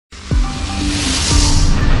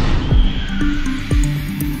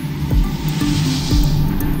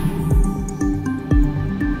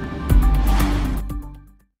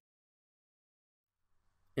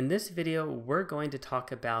In this video, we're going to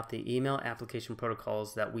talk about the email application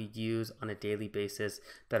protocols that we use on a daily basis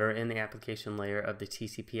that are in the application layer of the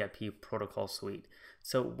TCP/IP protocol suite.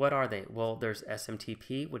 So what are they? Well, there's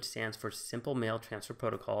SMTP, which stands for Simple Mail Transfer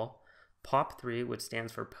Protocol, POP3, which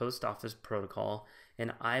stands for Post Office Protocol,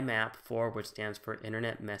 and Imap, which stands for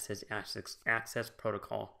Internet Message Access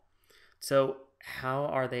Protocol. So how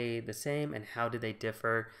are they the same, and how do they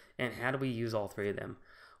differ, and how do we use all three of them?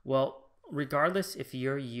 Well, regardless if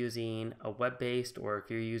you're using a web-based or if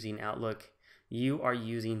you're using Outlook, you are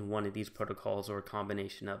using one of these protocols or a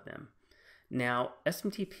combination of them. Now,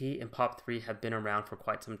 SMTP and POP3 have been around for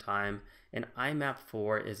quite some time, and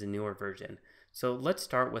Imap is a newer version. So let's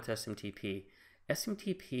start with SMTP.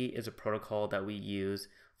 SMTP is a protocol that we use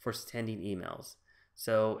for sending emails.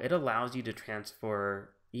 So it allows you to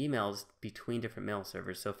transfer emails between different mail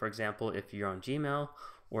servers. So for example, if you're on Gmail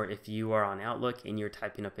or if you are on Outlook and you're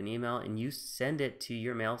typing up an email and you send it to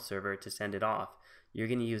your mail server to send it off, you're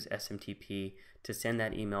going to use SMTP to send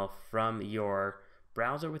that email from your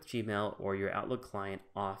browser with Gmail or your Outlook client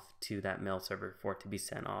off to that mail server for it to be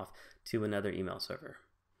sent off to another email server.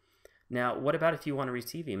 Now, what about if you want to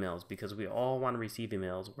receive emails? Because we all want to receive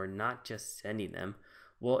emails. We're not just sending them.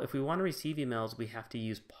 Well, if we want to receive emails, we have to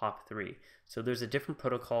use POP3. So there's a different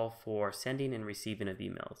protocol for sending and receiving of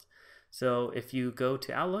emails. So if you go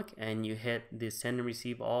to Outlook and you hit the send and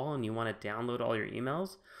receive all and you want to download all your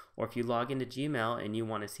emails, or if you log into Gmail and you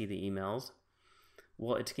want to see the emails,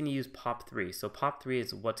 well, it's going to use POP3. So POP3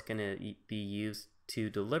 is what's going to be used to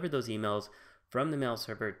deliver those emails from the mail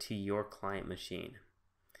server to your client machine.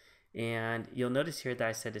 And you'll notice here that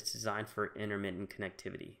I said it's designed for intermittent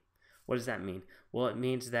connectivity. What does that mean? Well, it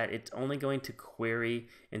means that it's only going to query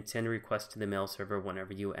and send a request to the mail server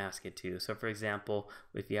whenever you ask it to. So for example,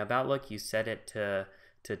 if you have Outlook, you set it to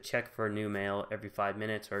check for new mail every 5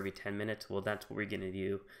 minutes or every 10 minutes. Well, that's what we're going to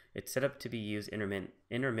do. It's set up to be used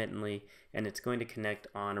intermittently, and it's going to connect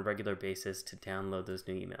on a regular basis to download those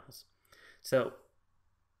new emails. So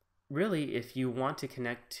really, if you want to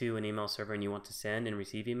connect to an email server and you want to send and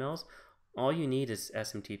receive emails, all you need is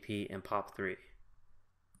SMTP and POP3.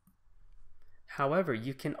 However,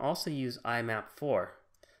 you can also use Imap.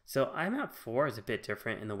 So Imap is a bit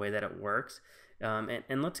different in the way that it works.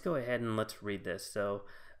 And let's go ahead and let's read this. So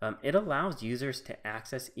it allows users to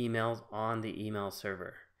access emails on the email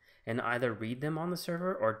server and either read them on the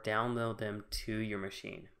server or download them to your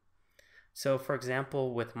machine. So for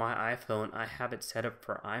example, with my iPhone, I have it set up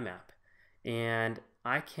for Imap, and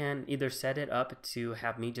I can either set it up to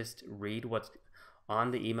have me just read what's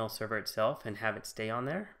on the email server itself and have it stay on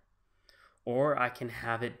there, or I can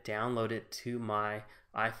have it download it to my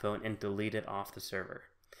iPhone and delete it off the server.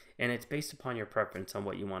 And it's based upon your preference on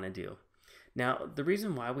what you want to do. Now, the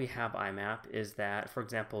reason why we have Imap is that, for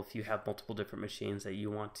example, if you have multiple different machines that you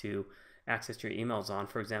want to access your emails on,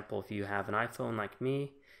 for example, if you have an iPhone like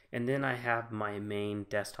me, and then I have my main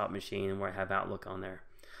desktop machine where I have Outlook on there.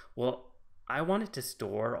 Well, I wanted to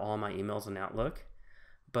store all my emails in Outlook,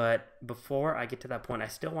 but before I get to that point, I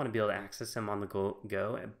still want to be able to access them on the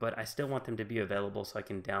go, but I still want them to be available so I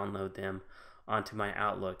can download them onto my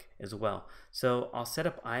Outlook as well. So I'll set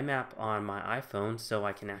up Imap on my iPhone so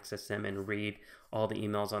I can access them and read all the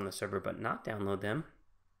emails on the server, but not download them.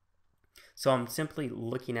 So I'm simply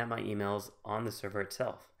looking at my emails on the server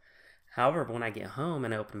itself. However, when I get home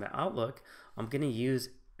and I open my Outlook, I'm going to use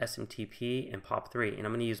SMTP and POP3, and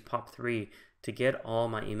I'm going to use POP3 to get all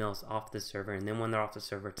my emails off the server, and then when they're off the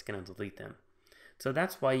server, it's going to delete them. So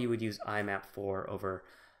that's why you would use Imap over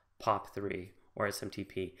POP3 or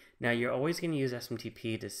SMTP. Now, you're always going to use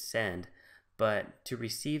SMTP to send, but to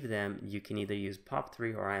receive them, you can either use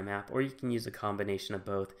POP3 or Imap, or you can use a combination of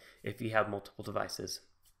both if you have multiple devices.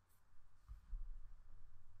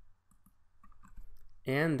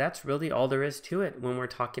 And that's really all there is to it when we're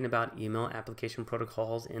talking about email application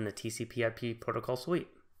protocols in the TCP/IP protocol suite.